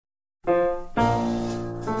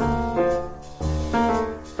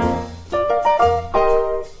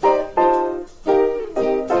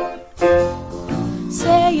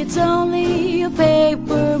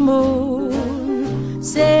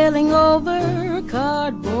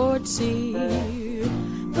cardboard sea.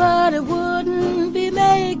 But it wouldn't be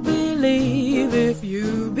make-believe if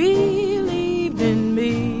you believed in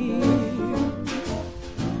me.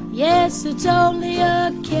 Yes, it's only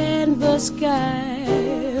a canvas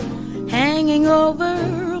sky hanging over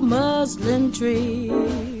a muslin tree.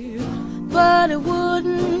 But it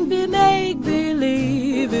wouldn't be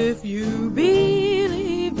make-believe if you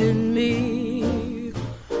believed in me.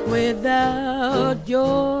 Without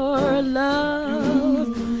your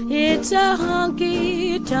love, it's a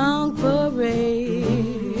honky-tonk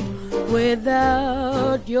parade.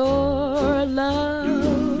 Without your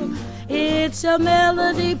love, it's a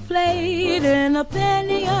melody played in a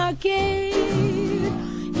penny arcade.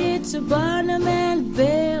 It's a Barnum and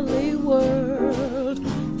Bailey world,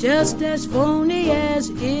 just as phony as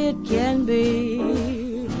it can be.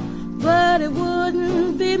 But it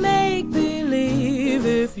wouldn't be make-believe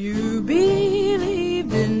if you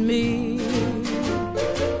believed in me.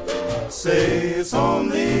 Say it's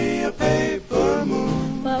only a paper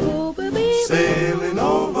moon sailing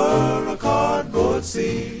over a cardboard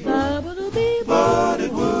sea. But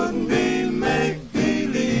it wouldn't be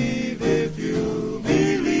make-believe if you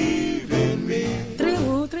believed in me.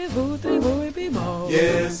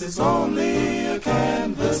 Yes, it's only a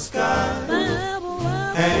canvas sky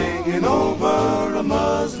hanging over a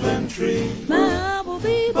muslin tree.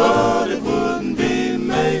 But it wouldn't be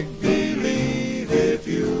make-believe if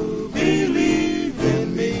you believed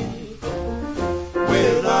in me.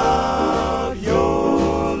 Without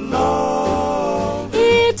your love,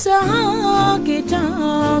 it's a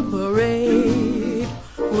honky-tonk parade.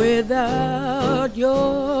 Without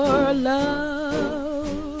your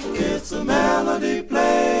love, it's a melody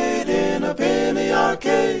played in a penny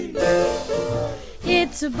arcade.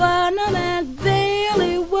 It's a Barnum and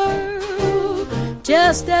Bailey world,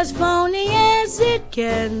 just as phony as it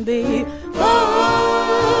can be.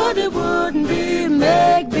 But it wouldn't be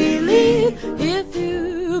make-believe if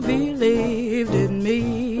you believed in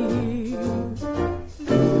me.